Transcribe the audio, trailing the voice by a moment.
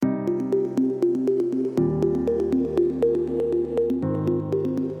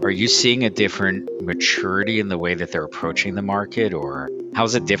Are you seeing a different maturity in the way that they're approaching the market, or how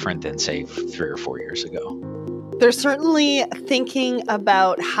is it different than, say, 3 or 4 years ago? They're certainly thinking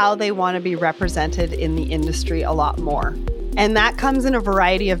about how they want to be represented in the industry a lot more. And that comes in a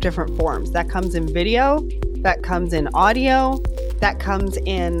variety of different forms. That comes in video, that comes in audio, that comes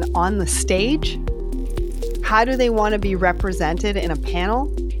in on the stage. How do they want to be represented in a panel?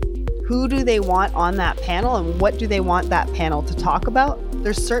 Who do they want on that panel, and what do they want that panel to talk about?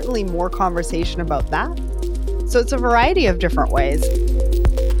 There's certainly more conversation about that. So it's a variety of different ways.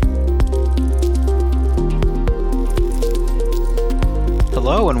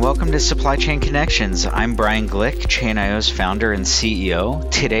 Hello and welcome to Supply Chain Connections. I'm Brian Glick, Chain.io's founder and CEO.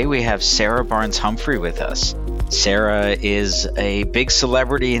 Today we have Sarah Barnes-Humphrey with us. Sarah is a big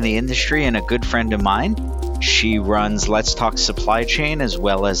celebrity in the industry and a good friend of mine. She runs Let's Talk Supply Chain as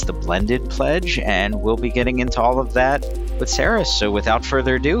well as the Blended Pledge, and we'll be getting into all of that with Sarah. So without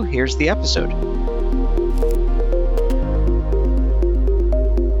further ado, here's the episode.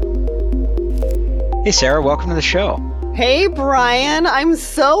 Hey Sarah, welcome to the show. Hey, Brian, I'm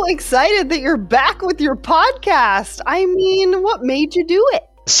so excited that you're back with your podcast. I mean, what made you do it?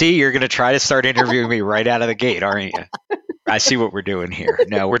 See, you're going to try to start interviewing me right out of the gate, aren't you? I see what we're doing here.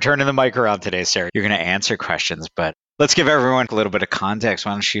 No, we're turning the mic around today, Sarah. You're going to answer questions, but let's give everyone a little bit of context.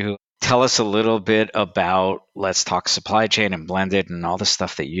 Why don't you tell us a little bit about Let's Talk Supply Chain and Blended and all the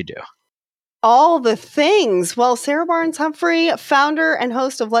stuff that you do? All the things. Well, Sarah Barnes-Humphrey, founder and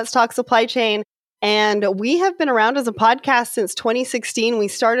host of Let's Talk Supply Chain. And we have been around as a podcast since 2016. We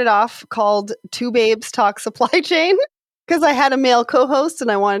started off called Two Babes Talk Supply Chain because I had a male co-host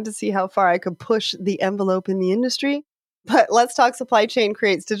and I wanted to see how far I could push the envelope in the industry. But Let's Talk Supply Chain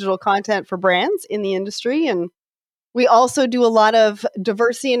creates digital content for brands in the industry. And we also do a lot of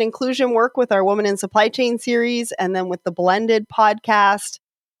diversity and inclusion work with our Women in Supply Chain series, and then with the Blended podcast,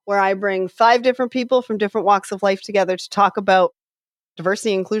 where I bring 5 different people from different walks of life together to talk about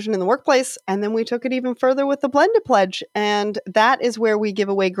diversity and inclusion in the workplace. And then we took it even further with the Blended Pledge. And that is where we give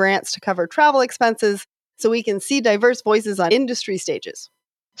away grants to cover travel expenses so we can see diverse voices on industry stages.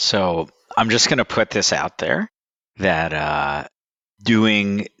 So I'm just going to put this out there that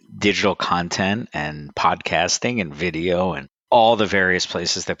doing digital content and podcasting and video and all the various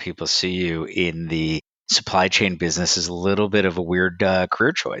places that people see you in the supply chain business is a little bit of a weird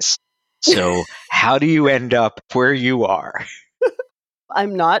career choice. So how do you end up where you are?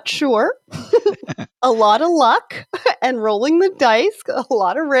 I'm not sure. A lot of luck and rolling the dice, a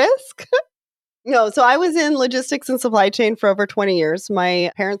lot of risk. No, so I was in logistics and supply chain for over 20 years.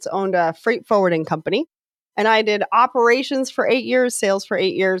 My parents owned a freight forwarding company, and I did operations for 8 years, sales for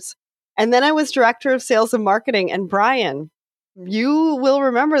 8 years. And then I was director of sales and marketing. And Brian, you will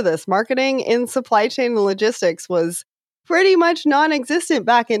remember this. Marketing in supply chain and logistics was pretty much non-existent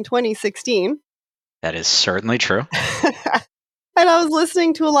back in 2016. That is certainly true. And I was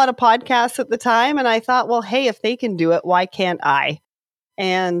listening to a lot of podcasts at the time, and I thought, well, hey, if they can do it, why can't I?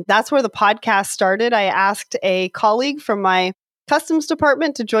 And that's where the podcast started. I asked a colleague from my customs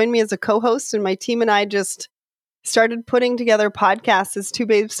department to join me as a co-host, and my team and I just started putting together podcasts as Two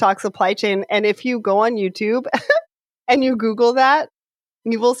Babes Talk Supply Chain. And if you go on YouTube and you Google that,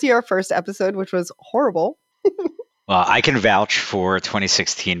 you will see our first episode, which was horrible. Well, I can vouch for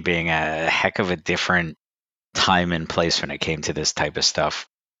 2016 being a heck of a different time and place when it came to this type of stuff.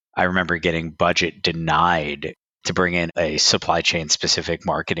 I remember getting budget denied to bring in a supply chain specific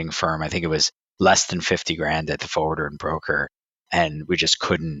marketing firm. I think it was less than 50 grand at the forwarder and broker, and we just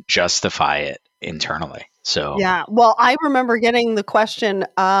couldn't justify it internally. So yeah, well, I remember getting the question,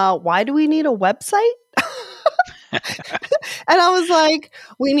 why do we need a website? And I was like,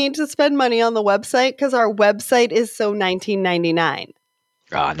 we need to spend money on the website because our website is so 1999.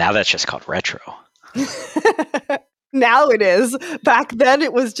 Now that's just called retro. Now it is. Back then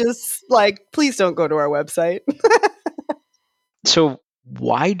it was just like, please don't go to our website. So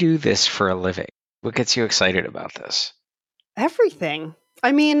why do this for a living? What gets you excited about this? Everything.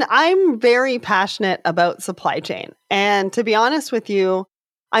 I mean, I'm very passionate about supply chain. And to be honest with you,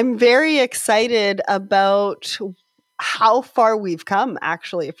 I'm very excited about how far we've come,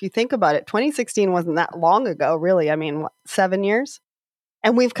 actually. If you think about it, 2016 wasn't that long ago, really. I mean, 7 years?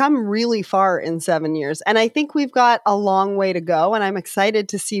 And we've come really far in 7 years. And I think we've got a long way to go. And I'm excited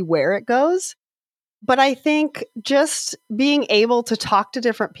to see where it goes. But I think just being able to talk to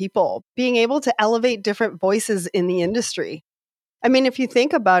different people, being able to elevate different voices in the industry. I mean, if you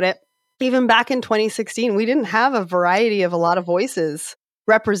think about it, even back in 2016, we didn't have a variety of a lot of voices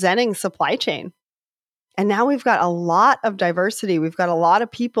representing supply chain. And now we've got a lot of diversity. We've got a lot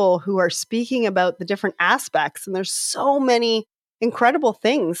of people who are speaking about the different aspects. And there's so many incredible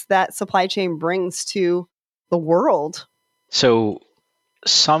things that supply chain brings to the world. So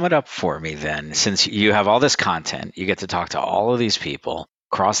sum it up for me then. Since you have all this content, you get to talk to all of these people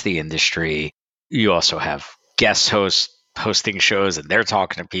across the industry. You also have guest hosts hosting shows and they're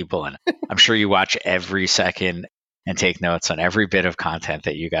talking to people. And I'm sure you watch every second and take notes on every bit of content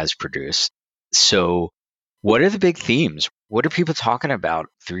that you guys produce. So what are the big themes? What are people talking about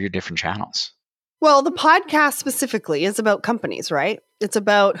through your different channels? Well, the podcast specifically is about companies, right? It's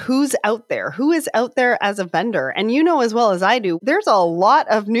about who's out there, who is out there as a vendor. And you know as well as I do, there's a lot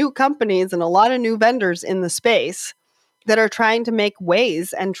of new companies and a lot of new vendors in the space that are trying to make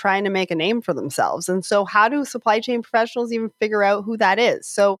ways and trying to make a name for themselves. And so how do supply chain professionals even figure out who that is?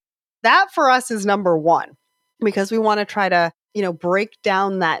 So that for us is number one, because we want to try to, break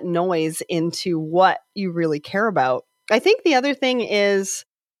down that noise into what you really care about. I think the other thing is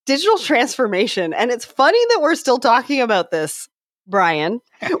digital transformation. And it's funny that we're still talking about this, Brian.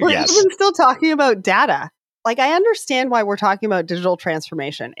 We're Yes. even still talking about data. Like, I understand why we're talking about digital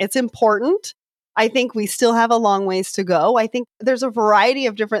transformation. It's important. I think we still have a long ways to go. I think there's a variety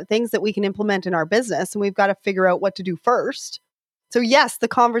of different things that we can implement in our business, and we've got to figure out what to do first. So yes, the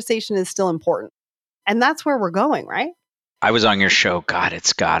conversation is still important. And that's where we're going, right? I was on your show, God,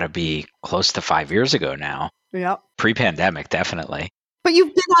 it's got to be close to 5 years ago now. Yep. Pre-pandemic, definitely. But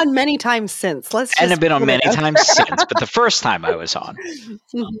you've been on many times since. And I've been on many times since, but the first time I was on,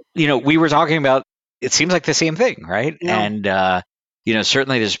 we were talking about, it seems like the same thing, right? Yeah. And,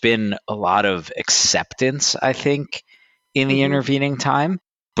 certainly there's been a lot of acceptance, I think, in the intervening time,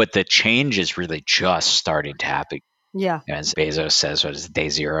 but the change is really just starting to happen. Yeah. As Bezos says, what is it, day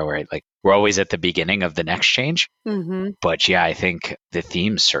zero, right? Like we're always at the beginning of the next change. But yeah, I think the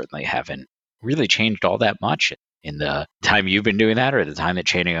themes certainly haven't really changed all that much in the time you've been doing that or the time that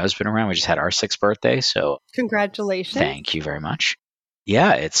Chain has been around. We just had our 6th birthday. So congratulations. Thank you very much.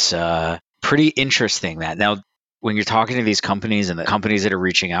 Yeah, it's pretty interesting that now when you're talking to these companies and the companies that are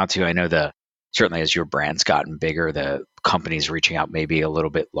reaching out to you, I know certainly as your brand's gotten bigger, the companies reaching out may be a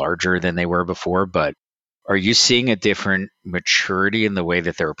little bit larger than they were before, but are you seeing a different maturity in the way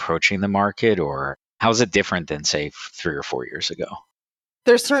that they're approaching the market, or how's it different than, say, 3 or 4 years ago?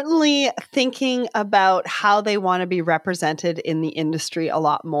 They're certainly thinking about how they want to be represented in the industry a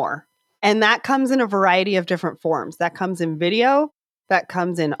lot more. And that comes in a variety of different forms. That comes in video, that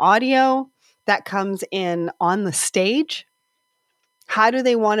comes in audio, that comes in on the stage. How do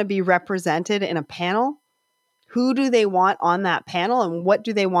they want to be represented in a panel? Who do they want on that panel, and what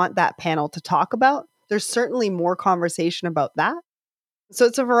do they want that panel to talk about? There's certainly more conversation about that. So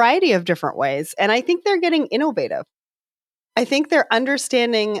it's a variety of different ways. And I think they're getting innovative. I think they're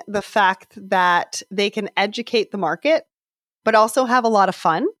understanding the fact that they can educate the market, but also have a lot of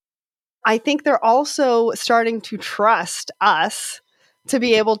fun. I think they're also starting to trust us to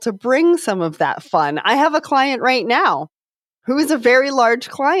be able to bring some of that fun. I have a client right now who is a very large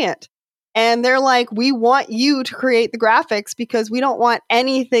client. And they're like, we want you to create the graphics because we don't want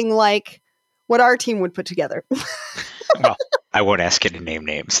anything like what our team would put together. Well, I won't ask you to name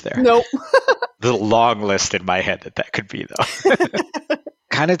names there. Nope. The long list in my head that could be, though.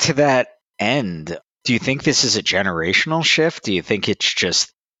 Kind of to that end, do you think this is a generational shift? Do you think it's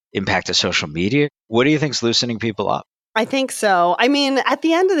just impact of social media? What do you think's loosening people up? I think so. I mean, at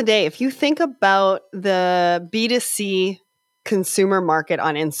the end of the day, if you think about the B2C consumer market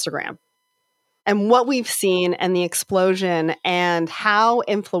on Instagram and what we've seen and the explosion and how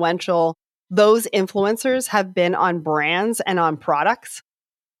influential those influencers have been on brands and on products,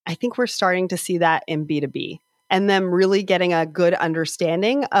 I think we're starting to see that in B2B and them really getting a good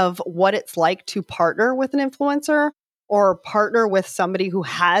understanding of what it's like to partner with an influencer or partner with somebody who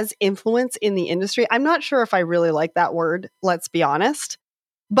has influence in the industry. I'm not sure if I really like that word, let's be honest,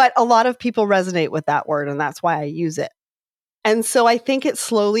 but a lot of people resonate with that word, and that's why I use it. And so I think it's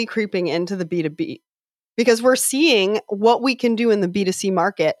slowly creeping into the B2B because we're seeing what we can do in the B2C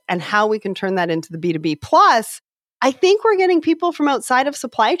market and how we can turn that into the B2B. Plus, I think we're getting people from outside of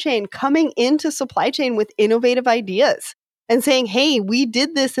supply chain coming into supply chain with innovative ideas and saying, hey, we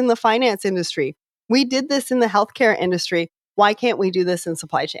did this in the finance industry. We did this in the healthcare industry. Why can't we do this in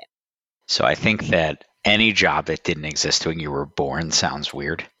supply chain? So I think that any job that didn't exist when you were born sounds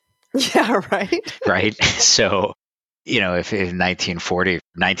weird. Yeah, right. Right? So, if in 1940,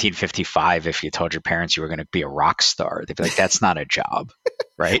 1955, if you told your parents you were going to be a rock star, they'd be like, that's not a job,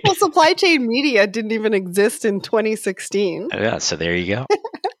 right? Well, supply chain media didn't even exist in 2016. Yeah, so there you go.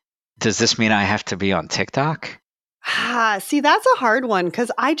 Does this mean I have to be on TikTok? See, that's a hard one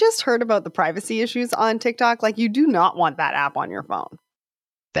because I just heard about the privacy issues on TikTok. Like, you do not want that app on your phone.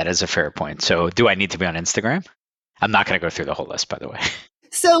 That is a fair point. So do I need to be on Instagram? I'm not going to go through the whole list, by the way.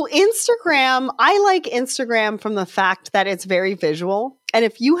 So Instagram, I like Instagram from the fact that it's very visual. And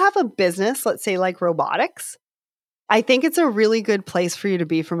if you have a business, let's say like robotics, I think it's a really good place for you to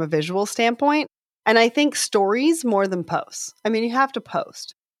be from a visual standpoint. And I think stories more than posts. I mean, you have to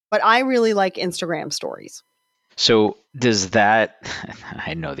post, but I really like Instagram stories. So does that,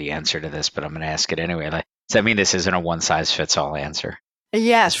 I know the answer to this, but I'm going to ask it anyway. Like, does that mean this isn't a one size fits all answer?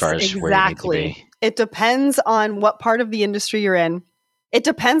 Yes, as far as exactly. where you need to be? It depends on what part of the industry you're in. It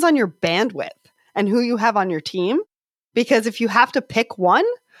depends on your bandwidth and who you have on your team. Because if you have to pick one,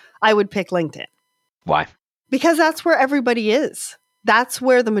 I would pick LinkedIn. Why? Because that's where everybody is. That's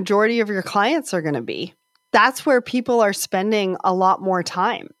where the majority of your clients are going to be. That's where people are spending a lot more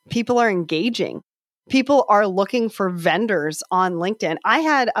time. People are engaging. People are looking for vendors on LinkedIn. I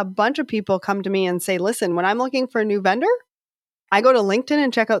had a bunch of people come to me and say, listen, when I'm looking for a new vendor, I go to LinkedIn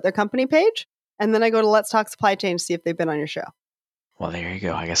and check out their company page. And then I go to Let's Talk Supply Chain to see if they've been on your show. Well, there you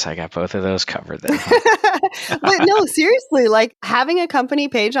go. I guess I got both of those covered then. But no, seriously, like having a company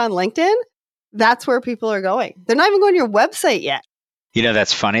page on LinkedIn, that's where people are going. They're not even going to your website yet. You know,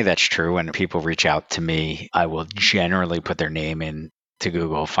 that's funny. That's true. When people reach out to me, I will generally put their name in to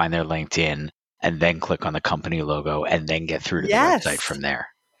Google, find their LinkedIn, and then click on the company logo and then get through to the website from there.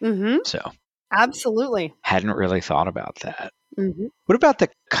 Mm-hmm. So absolutely. Hadn't really thought about that. Mm-hmm. What about the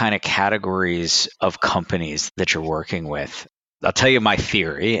kind of categories of companies that you're working with? I'll tell you my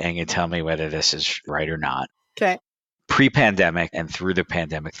theory and you tell me whether this is right or not. Okay. Pre-pandemic and through the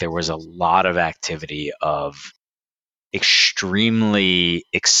pandemic, there was a lot of activity of extremely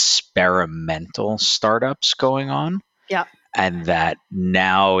experimental startups going on. Yeah. And that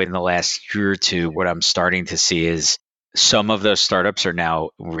now in the last year or two, what I'm starting to see is some of those startups are now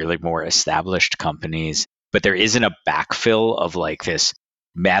really more established companies, but there isn't a backfill of like this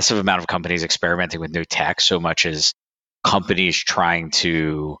massive amount of companies experimenting with new tech so much as companies trying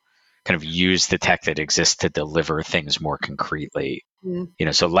to kind of use the tech that exists to deliver things more concretely. You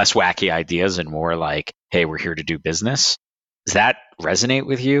know, so less wacky ideas and more like, hey, we're here to do business. Does that resonate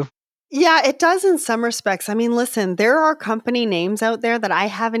with you? Yeah, it does in some respects. I mean, listen, there are company names out there that I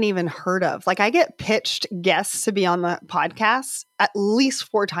haven't even heard of. Like I get pitched guests to be on the podcast at least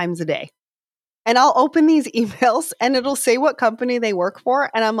 4 times a day. And I'll open these emails and it'll say what company they work for.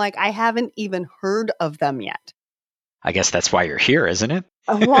 And I'm like, I haven't even heard of them yet. I guess that's why you're here, isn't it?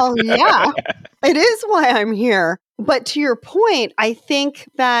 Well, yeah, it is why I'm here. But to your point, I think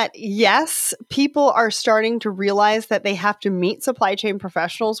that, yes, people are starting to realize that they have to meet supply chain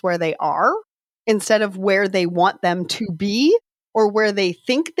professionals where they are instead of where they want them to be or where they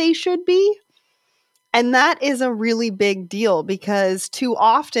think they should be. And that is a really big deal because too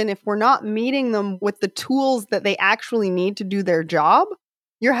often, if we're not meeting them with the tools that they actually need to do their job,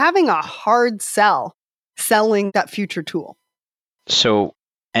 you're having a hard sell selling that future tool. So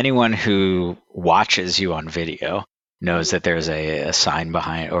anyone who watches you on video knows that there's a sign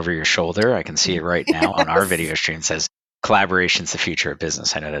behind over your shoulder. I can see it right now on our video stream. It says, collaboration's the future of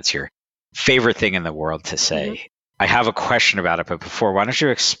business. I know that's your favorite thing in the world to say. Mm-hmm. I have a question about it, but before, why don't you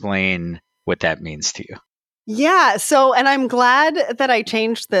explain what that means to you? Yeah. So, and I'm glad that I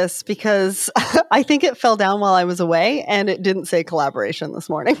changed this because I think it fell down while I was away and it didn't say collaboration this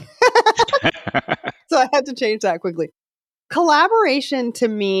morning. So I had to change that quickly. Collaboration to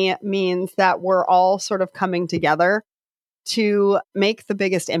me means that we're all sort of coming together to make the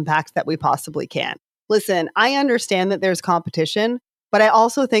biggest impact that we possibly can. Listen, I understand that there's competition, but I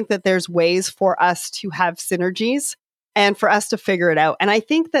also think that there's ways for us to have synergies and for us to figure it out. And I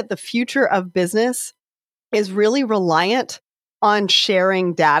think that the future of business is really reliant on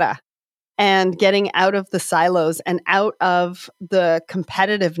sharing data and getting out of the silos and out of the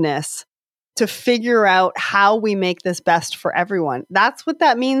competitiveness to figure out how we make this best for everyone. That's what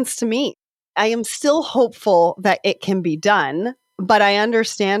that means to me. I am still hopeful that it can be done, but I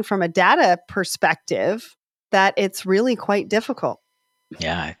understand from a data perspective that it's really quite difficult.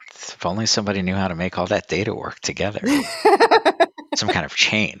 Yeah, if only somebody knew how to make all that data work together. Some kind of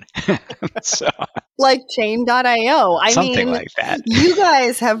chain. So, like chain.io. Something like that. You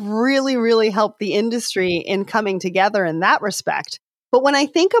guys have really, really helped the industry in coming together in that respect. But when I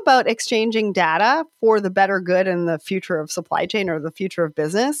think about exchanging data for the better good and the future of supply chain or the future of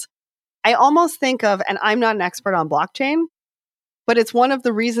business, I almost think of, and I'm not an expert on blockchain, but it's one of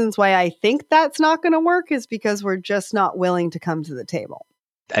the reasons why I think that's not going to work is because we're just not willing to come to the table.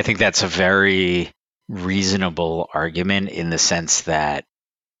 I think that's a very reasonable argument in the sense that,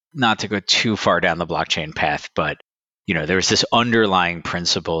 not to go too far down the blockchain path, but there's this underlying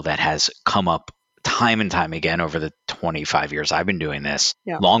principle that has come up time and time again over the 25 years I've been doing this,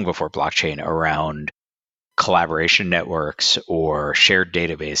 long before blockchain, around collaboration networks or shared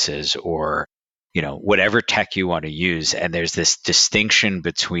databases or, whatever tech you want to use. And there's this distinction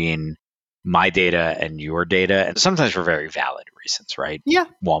between my data and your data, and sometimes for very valid reasons, right? Yeah.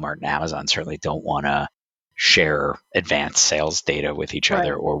 Walmart and Amazon certainly don't want to share advanced sales data with each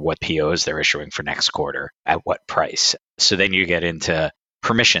other, or what POs they're issuing for next quarter at what price. So then you get into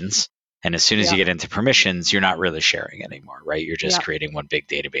permissions. And as soon as you get into permissions, you're not really sharing anymore, right? You're just creating one big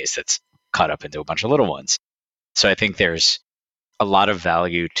database that's cut up into a bunch of little ones. So I think there's a lot of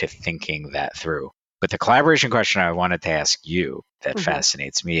value to thinking that through. But the collaboration question I wanted to ask you that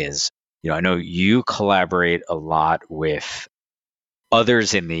fascinates me is, I know you collaborate a lot with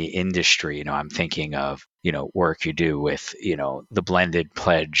others in the industry. I'm thinking of, work you do with, the blended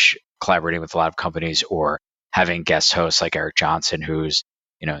pledge, collaborating with a lot of companies, or having guest hosts like Eric Johnson, who's,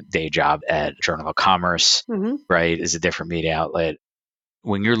 day job at Journal of Commerce, right, is a different media outlet.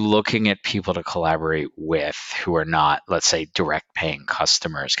 When you're looking at people to collaborate with who are not, let's say, direct paying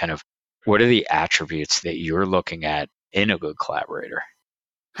customers, kind of what are the attributes that you're looking at in a good collaborator?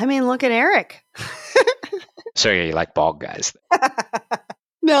 I mean, look at Eric. So you like bald guys?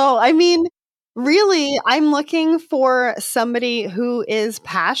 No, I mean, really, I'm looking for somebody who is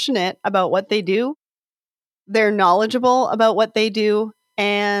passionate about what they do. They're knowledgeable about what they do,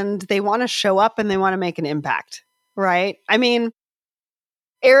 and they want to show up and they want to make an impact, right? I mean,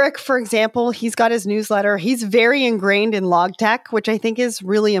 Eric, for example, he's got his newsletter. He's very ingrained in log tech, which I think is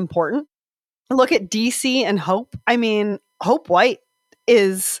really important. Look at DC and Hope. I mean, Hope White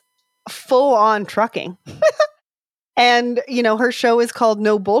is full on trucking. And, her show is called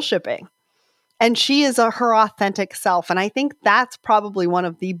No Bullshipping. And she is her authentic self. And I think that's probably one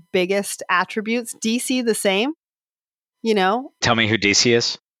of the biggest attributes. DC, the same, Tell me who DC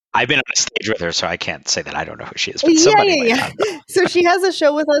is. I've been on a stage with her, so I can't say that I don't know who she is. But somebody might not know. So she has a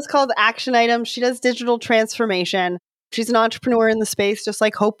show with us called Action Items. She does digital transformation. She's an entrepreneur in the space, just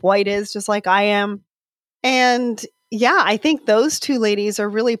like Hope White is, just like I am. And yeah, I think those two ladies are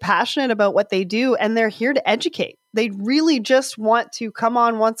really passionate about what they do, and they're here to educate. They really just want to come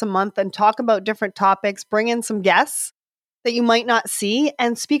on once a month and talk about different topics, bring in some guests that you might not see,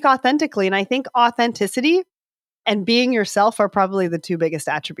 and speak authentically. And I think authenticity and being yourself are probably the two biggest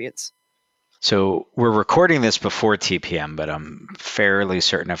attributes. So we're recording this before TPM, but I'm fairly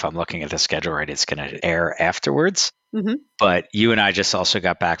certain if I'm looking at the schedule right, it's going to air afterwards. But you and I just also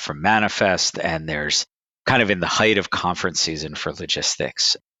got back from Manifest, and there's kind of in the height of conference season for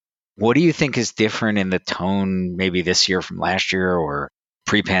logistics. What do you think is different in the tone maybe this year from last year or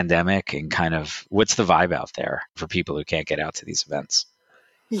pre-pandemic, and kind of what's the vibe out there for people who can't get out to these events?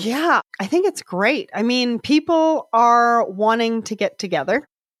 Yeah, I think it's great. I mean, people are wanting to get together,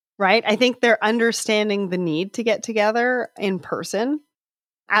 right? I think they're understanding the need to get together in person.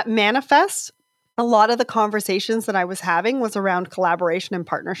 At Manifest, a lot of the conversations that I was having was around collaboration and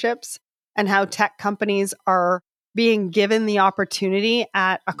partnerships, and how tech companies are being given the opportunity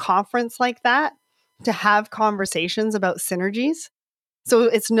at a conference like that to have conversations about synergies. So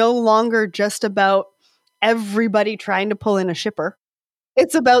it's no longer just about everybody trying to pull in a shipper.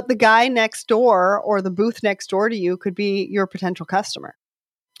 It's about the guy next door, or the booth next door to you could be your potential customer.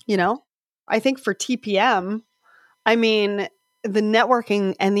 I think for TPM, I mean, the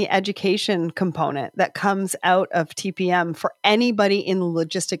networking and the education component that comes out of TPM for anybody in the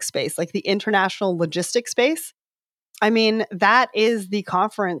logistics space, like the international logistics space, I mean, that is the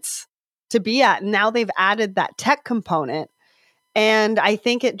conference to be at. Now they've added that tech component. And I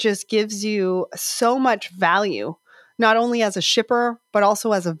think it just gives you so much value, not only as a shipper, but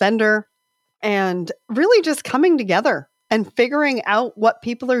also as a vendor, and really just coming together and figuring out what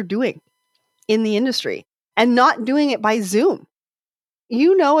people are doing in the industry and not doing it by Zoom.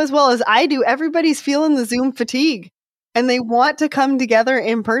 As well as I do, everybody's feeling the Zoom fatigue and they want to come together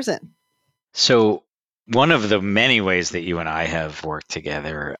in person. So one of the many ways that you and I have worked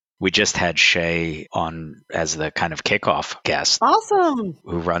together, we just had Shay on as the kind of kickoff guest. Awesome.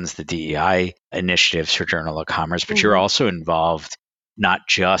 Who runs the DEI initiatives for Journal of Commerce, but you're also involved not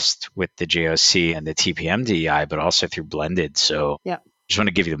just with the JOC and the TPM DEI, but also through Blended. So I just want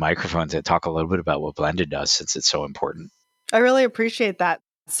to give you the microphone to talk a little bit about what Blended does, since it's so important. I really appreciate that.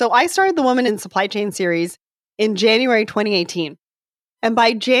 So I started the Women in Supply Chain series in January 2018. And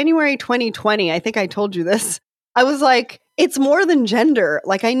by January 2020, I think I told you this, I was like, it's more than gender.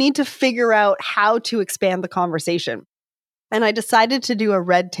 Like, I need to figure out how to expand the conversation. And I decided to do a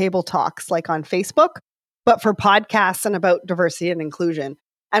Red Table Talks, like on Facebook, but for podcasts and about diversity and inclusion.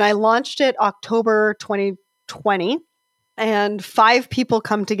 And I launched it October 2020. And 5 people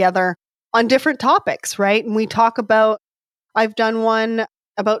come together on different topics, right? And we talk about, I've done one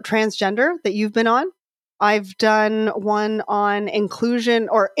about transgender that you've been on. I've done one on inclusion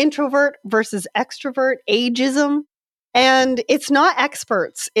or introvert versus extrovert, ageism. And it's not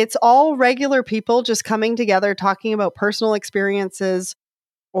experts. It's all regular people just coming together, talking about personal experiences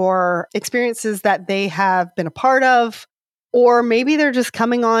or experiences that they have been a part of, or maybe they're just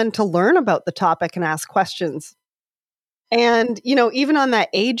coming on to learn about the topic and ask questions. And, even on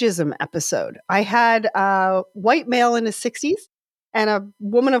that ageism episode, I had a white male in his 60s and a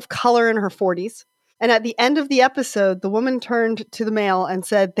woman of color in her 40s. And at the end of the episode, the woman turned to the male and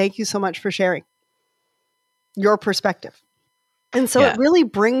said, "Thank you so much for sharing your perspective." And so it really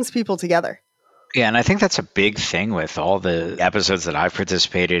brings people together. Yeah, and I think that's a big thing with all the episodes that I've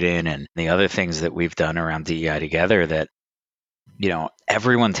participated in and the other things that we've done around DEI together that,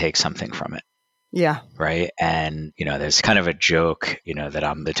 everyone takes something from it. Yeah. Right. And, there's kind of a joke, that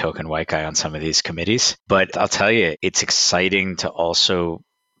I'm the token white guy on some of these committees. But I'll tell you, it's exciting to also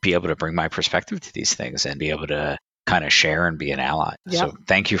be able to bring my perspective to these things and be able to kind of share and be an ally. Yep. So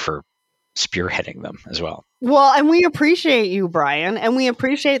thank you for spearheading them as well. Well, and we appreciate you, Brian, and we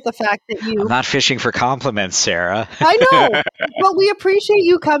appreciate the fact that you... I'm not fishing for compliments, Sarah. I know, but we appreciate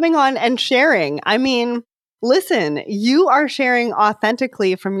you coming on and sharing. I mean, listen, you are sharing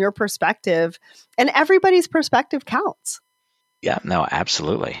authentically from your perspective, and everybody's perspective counts. Yeah, no,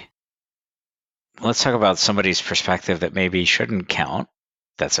 absolutely. Let's talk about somebody's perspective that maybe shouldn't count.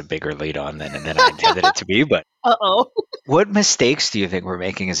 That's a bigger lead on than I intended it to be, but what mistakes do you think we're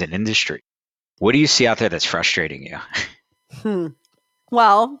making as an industry? What do you see out there that's frustrating you?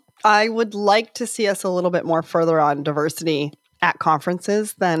 Well, I would like to see us a little bit more further on diversity at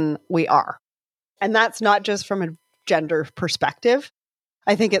conferences than we are. And that's not just from a gender perspective.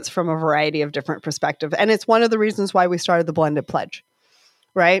 I think it's from a variety of different perspectives. And it's one of the reasons why we started the Blended Pledge,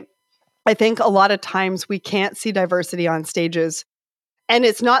 right? I think a lot of times we can't see diversity on stages, and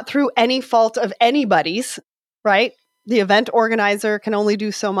it's not through any fault of anybody's, right? The event organizer can only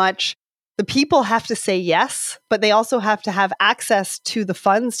do so much. The people have to say yes, but they also have to have access to the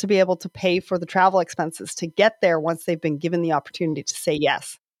funds to be able to pay for the travel expenses to get there once they've been given the opportunity to say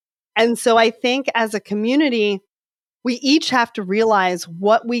yes. And so I think as a community, we each have to realize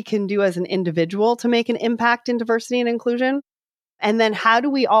what we can do as an individual to make an impact in diversity and inclusion. And then how do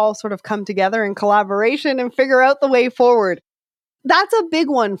we all sort of come together in collaboration and figure out the way forward? That's a big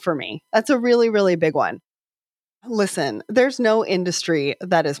one for me. That's a really, really big one. Listen, there's no industry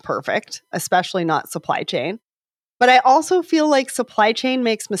that is perfect, especially not supply chain. But I also feel like supply chain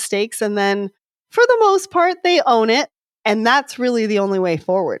makes mistakes, and then for the most part, they own it. And that's really the only way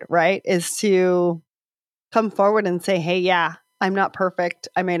forward, right? Is to come forward and say, hey, yeah, I'm not perfect.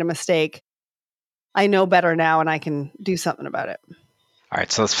 I made a mistake. I know better now, and I can do something about it. All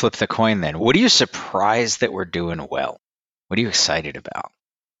right, so let's flip the coin then. What are you surprised that we're doing well? What are you excited about?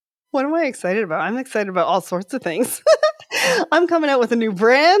 What am I excited about? I'm excited about all sorts of things. I'm coming out with a new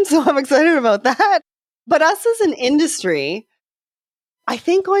brand, so I'm excited about that. But us as an industry, I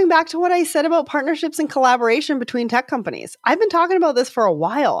think going back to what I said about partnerships and collaboration between tech companies, I've been talking about this for a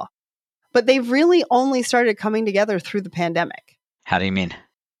while, but they've really only started coming together through the pandemic. How do you mean?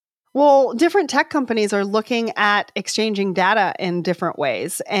 Well, different tech companies are looking at exchanging data in different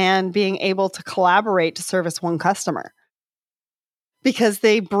ways and being able to collaborate to service one customer, because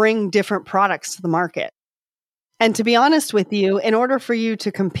they bring different products to the market. And to be honest with you, in order for you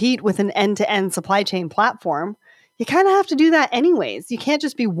to compete with an end-to-end supply chain platform, you kind of have to do that anyways. You can't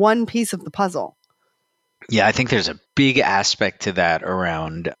just be one piece of the puzzle. Yeah, I think there's a big aspect to that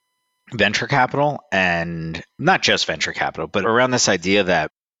around venture capital, and not just venture capital, but around this idea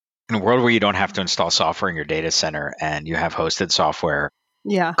that in a world where you don't have to install software in your data center and you have hosted software,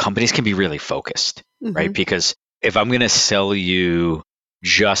 companies can be really focused, right? Because if I'm going to sell you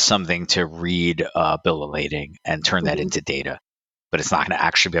just something to read a bill of lading and turn that into data, but it's not going to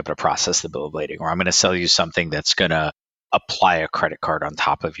actually be able to process the bill of lading, or I'm going to sell you something that's going to apply a credit card on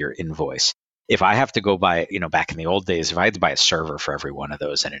top of your invoice. If I have to go buy, back in the old days, if I had to buy a server for every one of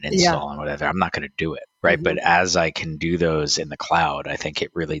those and an install and whatever, I'm not going to do it, right? But as I can do those in the cloud, I think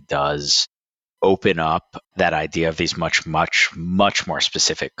it really does open up that idea of these much, much, much more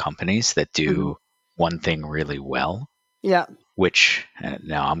specific companies that do one thing really well. Yeah. Which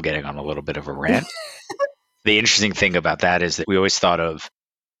now I'm getting on a little bit of a rant. The interesting thing about that is that we always thought of,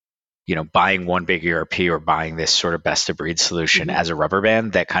 buying one big ERP or buying this sort of best of breed solution as a rubber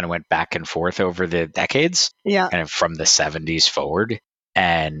band that kind of went back and forth over the decades, kind of from the 70s forward.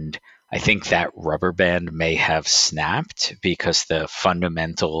 And I think that rubber band may have snapped because the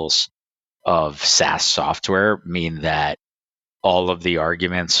fundamentals of SaaS software mean that all of the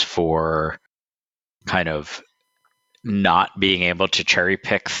arguments for kind of not being able to cherry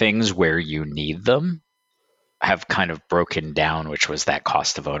pick things where you need them have kind of broken down, which was that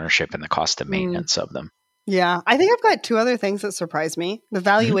cost of ownership and the cost of maintenance of them. Yeah. I think I've got two other things that surprised me. The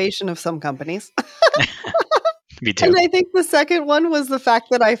valuation of some companies. Me too. And I think the second one was the fact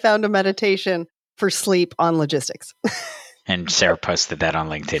that I found a meditation for sleep on logistics. And Sarah posted that on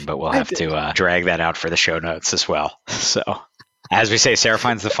LinkedIn, but we'll have to drag that out for the show notes as well. So as we say, Sarah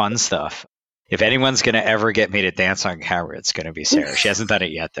finds the fun stuff. If anyone's going to ever get me to dance on camera, it's going to be Sarah. She hasn't done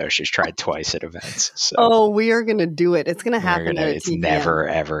it yet, though. She's tried twice at events. So oh, we are going to do it. It's going to happen. It's never,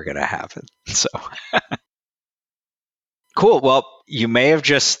 ever going to happen. So cool. Well, you may have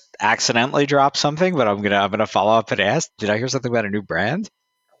just accidentally dropped something, but I'm gonna follow up and ask. Did I hear something about a new brand?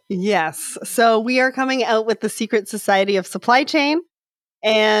 Yes. So we are coming out with the Secret Society of Supply Chain.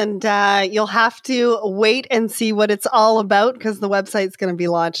 And you'll have to wait and see what it's all about because the website's going to be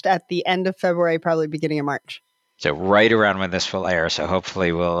launched at the end of February, probably beginning of March. So right around when this will air. So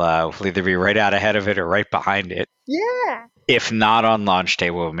hopefully we'll either be right out ahead of it or right behind it. Yeah. If not on launch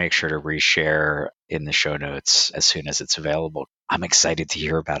day, we'll make sure to reshare in the show notes as soon as it's available. I'm excited to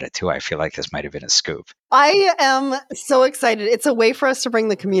hear about it too. I feel like this might have been a scoop. I am so excited. It's a way for us to bring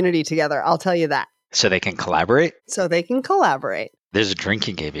the community together. I'll tell you that. So they can collaborate? There's a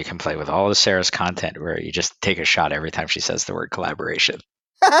drinking game you can play with all of Sarah's content where you just take a shot every time she says the word collaboration.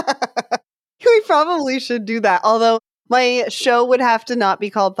 We probably should do that. Although my show would have to not be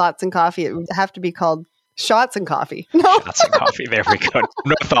called Thoughts and Coffee. It would have to be called Shots and Coffee. No. Shots and Coffee. There we go.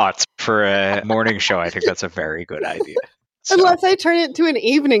 No thoughts for a morning show. I think that's a very good idea. So. Unless I turn it to an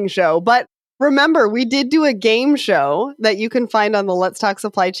evening show. But remember, we did do a game show that you can find on the Let's Talk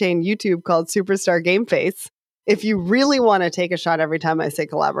Supply Chain YouTube called Superstar Game Face. If you really want to take a shot every time I say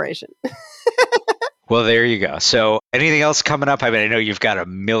collaboration. Well, there you go. So anything else coming up? I mean, I know you've got a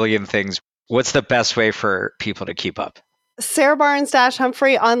million things. What's the best way for people to keep up? Sarah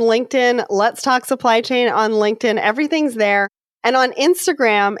Barnes-Humphrey on LinkedIn. Let's Talk Supply Chain on LinkedIn. Everything's there. And on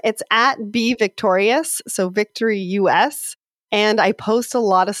Instagram, it's at @BeVictorious, so Victory US. And I post a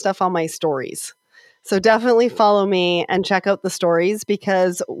lot of stuff on my stories. So definitely follow me and check out the stories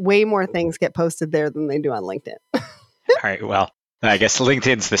because way more things get posted there than they do on LinkedIn. All right. Well, I guess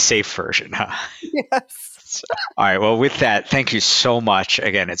LinkedIn's the safe version, huh? Yes. All right. Well, with that, thank you so much.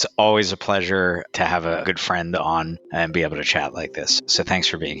 Again, it's always a pleasure to have a good friend on and be able to chat like this. So thanks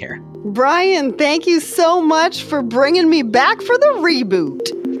for being here. Brian, thank you so much for bringing me back for the reboot.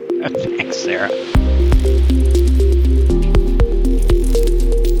 Thanks, Sarah.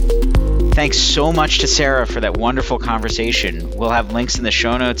 Thanks so much to Sarah for that wonderful conversation. We'll have links in the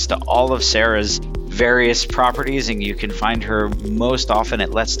show notes to all of Sarah's various properties, and you can find her most often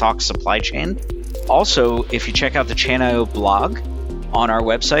at Let's Talk Supply Chain. Also, if you check out the Chain.io blog on our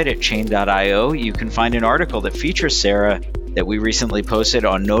website at chain.io, you can find an article that features Sarah that we recently posted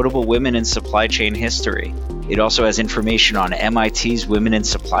on notable women in supply chain history. It also has information on MIT's Women in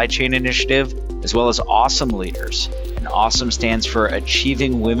Supply Chain initiative, as well as Awesome Leaders. And Awesome stands for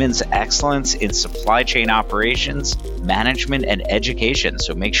Achieving Women's Excellence in Supply Chain Operations, Management, and Education.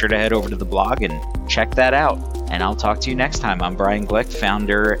 So make sure to head over to the blog and check that out. And I'll talk to you next time. I'm Brian Glick,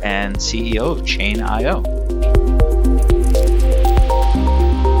 founder and CEO of Chain.io.